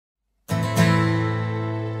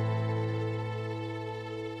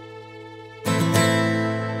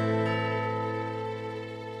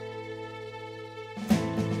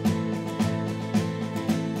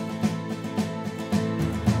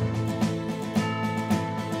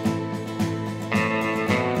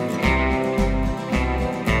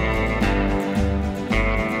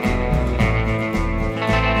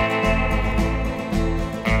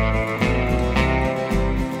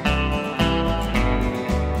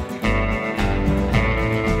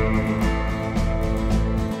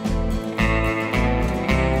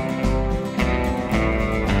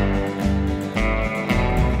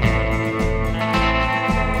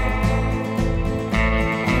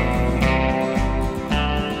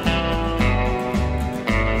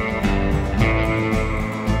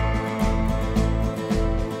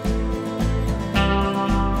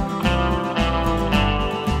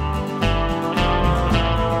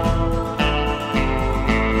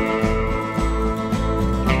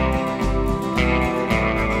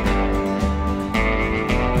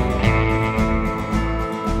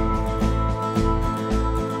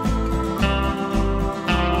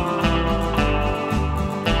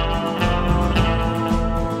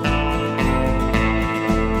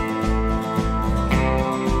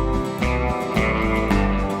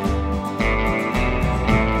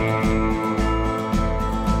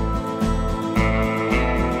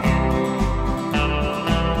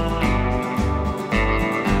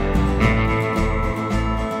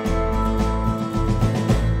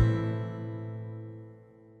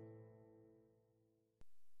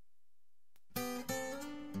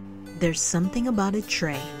There's something about a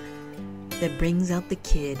train that brings out the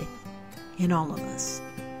kid in all of us.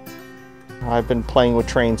 I've been playing with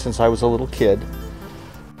trains since I was a little kid.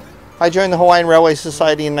 I joined the Hawaiian Railway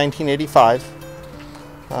Society in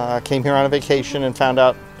 1985. Came here on a vacation and found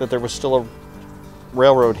out that there was still a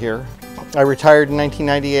railroad here. I retired in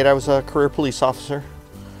 1998. I was a career police officer.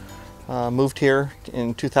 Moved here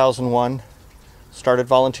in 2001. Started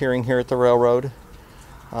volunteering here at the railroad.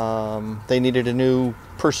 They needed a new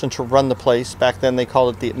person to run the place. Back then they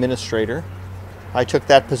called it the administrator. I took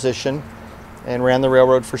that position and ran the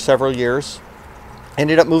railroad for several years.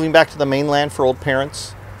 Ended up moving back to the mainland for old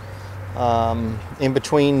parents. In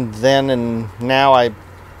between then and now, I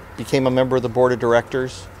became a member of the board of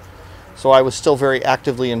directors. So I was still very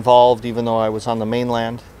actively involved even though I was on the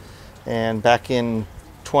mainland. And back in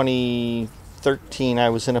 2013,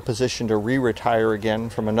 I was in a position to re-retire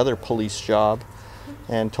again from another police job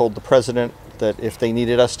and told the president that if they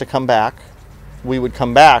needed us to come back, we would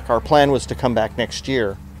come back. Our plan was to come back next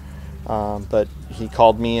year. But he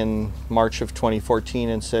called me in March of 2014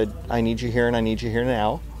 and said, I need you here and I need you here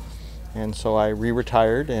now. And so I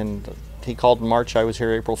re-retired, and he called in March. I was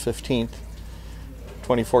here April 15th,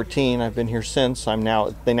 2014. I've been here since. They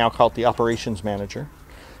now call it the operations manager.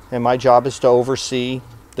 And my job is to oversee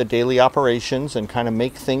the daily operations and kind of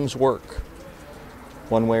make things work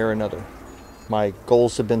one way or another. My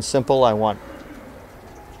goals have been simple. I want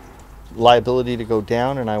liability to go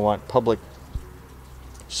down, and I want public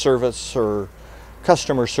service or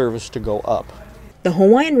customer service to go up. The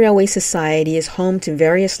Hawaiian Railway Society is home to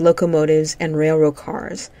various locomotives and railroad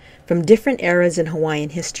cars from different eras in Hawaiian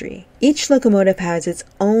history. Each locomotive has its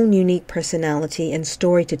own unique personality and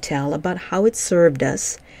story to tell about how it served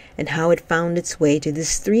us and how it found its way to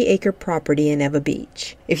this 3-acre property in Ewa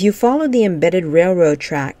Beach. If you follow the embedded railroad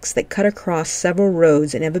tracks that cut across several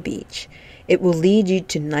roads in Ewa Beach, it will lead you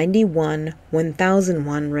to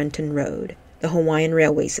 91-1001 Renton Road, the Hawaiian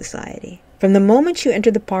Railway Society. From the moment you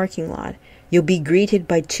enter the parking lot, you'll be greeted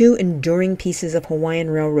by 2 enduring pieces of Hawaiian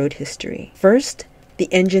Railroad history. First, the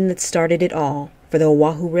engine that started it all for the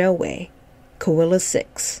Oahu Railway, Kawila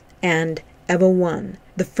 6, and Ewa 1,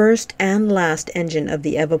 the first and last engine of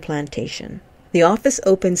the Ewa plantation. The office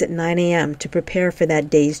opens at 9 a.m. to prepare for that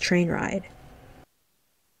day's train ride.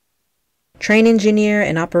 Train engineer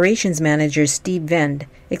and operations manager Steve Vend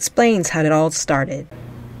explains how it all started.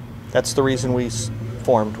 That's the reason we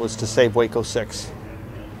formed, was to save Waco 6.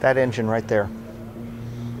 That engine right there.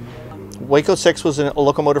 Waco 6 was a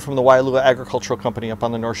locomotive from the Waialua Agricultural Company up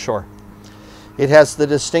on the North Shore. It has the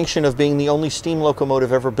distinction of being the only steam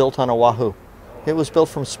locomotive ever built on Oahu. It was built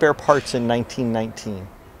from spare parts in 1919.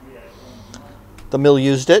 The mill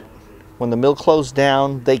used it. When the mill closed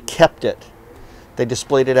down, they kept it. They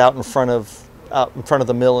displayed it out in front of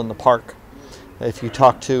the mill in the park. If you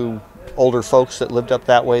talk to older folks that lived up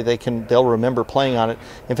that way, they'll remember playing on it.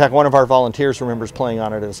 In fact, one of our volunteers remembers playing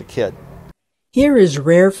on it as a kid. Here is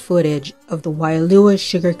rare footage of the Waialua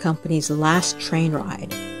Sugar Company's last train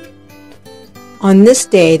ride. On this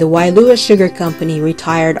day, the Waialua Sugar Company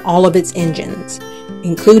retired all of its engines,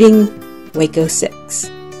 including Waco 6.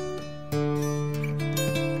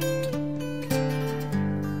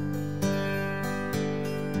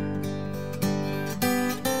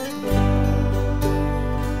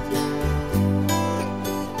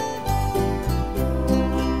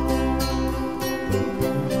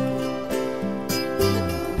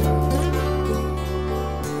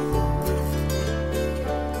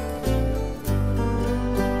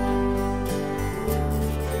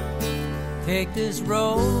 Take this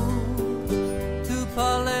road to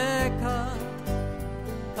Paleka,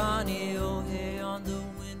 Kaneohe on the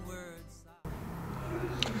windward side.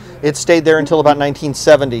 It stayed there until about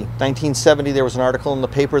 1970. 1970, there was an article in the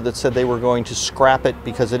paper that said they were going to scrap it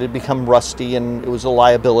because it had become rusty and it was a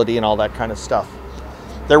liability and all that kind of stuff.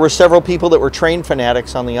 There were several people that were train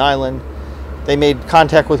fanatics on the island. They made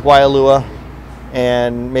contact with Waialua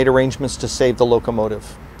and made arrangements to save the locomotive.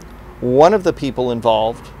 One of the people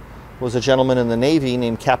involved was a gentleman in the Navy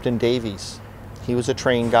named Captain Davies. He was a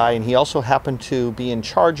train guy, and he also happened to be in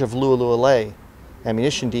charge of Lualualei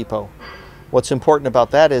Ammunition Depot. What's important about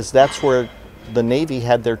that is that's where the Navy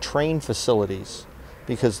had their train facilities,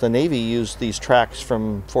 because the Navy used these tracks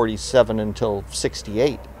from 47 until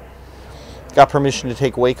 68. Got permission to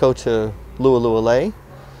take Waco to Lualualei.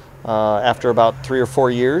 After about 3 or 4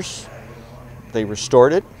 years, they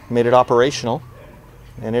restored it, made it operational,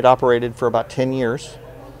 and it operated for about 10 years.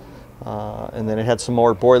 And then it had some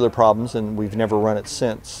more boiler problems, and we've never run it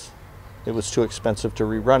since. It was too expensive to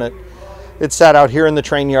rerun it. It sat out here in the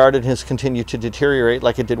train yard and has continued to deteriorate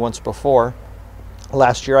like it did once before.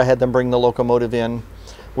 Last year I had them bring the locomotive in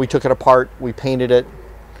We took it apart, we painted it,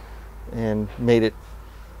 and made it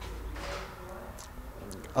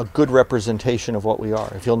a good representation of what we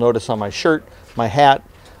are. If you'll notice on my shirt, my hat,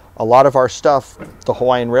 a lot of our stuff, the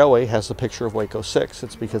Hawaiian Railway has a picture of Waco 6.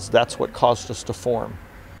 It's because that's what caused us to form.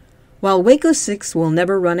 While Waco 6 will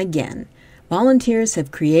never run again, volunteers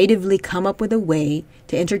have creatively come up with a way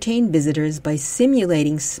to entertain visitors by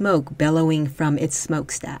simulating smoke bellowing from its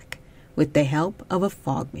smokestack with the help of a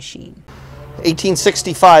fog machine.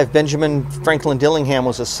 1865, Benjamin Franklin Dillingham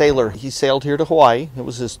was a sailor. He sailed here to Hawaii. It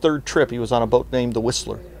was his third trip. He was on a boat named the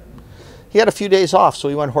Whistler. He had a few days off, so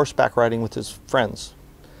he went horseback riding with his friends.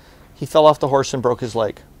 He fell off the horse and broke his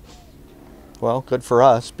leg. Well, good for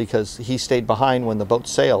us, because he stayed behind when the boat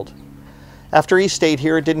sailed. After he stayed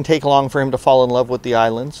here, it didn't take long for him to fall in love with the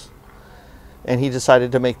islands, and he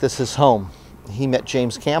decided to make this his home. He met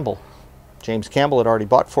James Campbell. James Campbell had already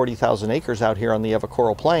bought 40,000 acres out here on the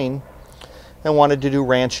Evacoral Plain and wanted to do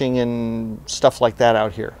ranching and stuff like that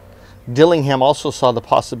out here. Dillingham also saw the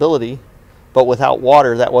possibility, but without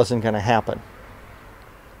water, that wasn't going to happen.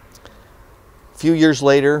 A few years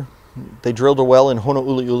later, they drilled a well in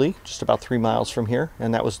Honouliuli, just about 3 miles from here,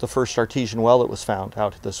 and that was the first artesian well that was found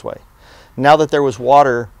out this way. Now that there was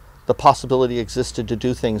water, the possibility existed to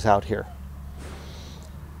do things out here.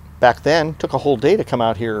 Back then, it took a whole day to come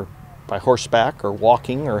out here by horseback or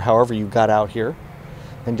walking or however you got out here.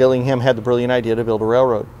 And Dillingham had the brilliant idea to build a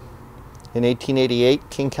railroad. In 1888,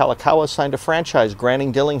 King Kalakaua signed a franchise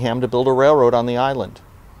granting Dillingham to build a railroad on the island.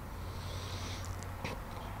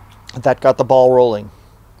 That got the ball rolling.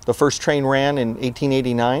 The first train ran in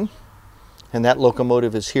 1889, and that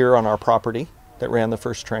locomotive is here on our property that ran the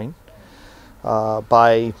first train.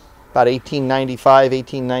 By about 1895,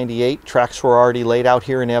 1898, tracks were already laid out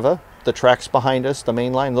here in Eva. The tracks behind us, the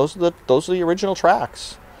main line, those are the original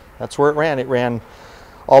tracks. That's where it ran. It ran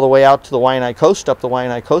all the way out to the Waianae Coast, up the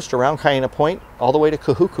Waianae Coast, around Kaina Point, all the way to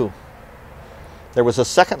Kahuku. There was a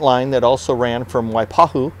second line that also ran from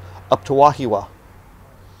Waipahu up to Wahiwa.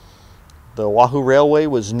 The Oahu Railway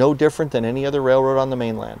was no different than any other railroad on the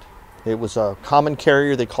mainland. It was a common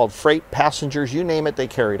carrier. They called freight, passengers, you name it, they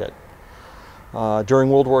carried it. During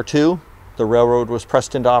World War II, the railroad was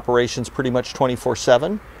pressed into operations pretty much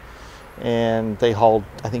 24/7, and they hauled,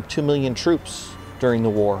 I think, 2 million troops during the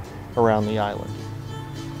war around the island.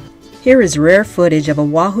 Here is rare footage of a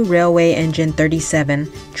Oahu Railway Engine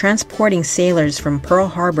 37 transporting sailors from Pearl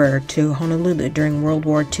Harbor to Honolulu during World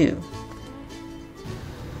War II.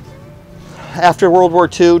 After World War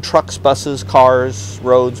II, trucks, buses, cars,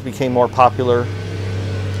 roads became more popular,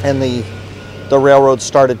 and the railroad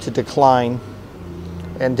started to decline.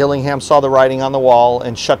 And Dillingham saw the writing on the wall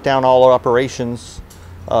and shut down all operations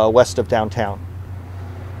west of downtown.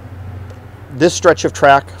 This stretch of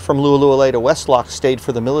track from Lualualei to Westlock stayed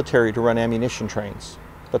for the military to run ammunition trains,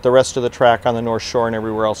 but the rest of the track on the North Shore and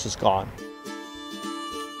everywhere else is gone.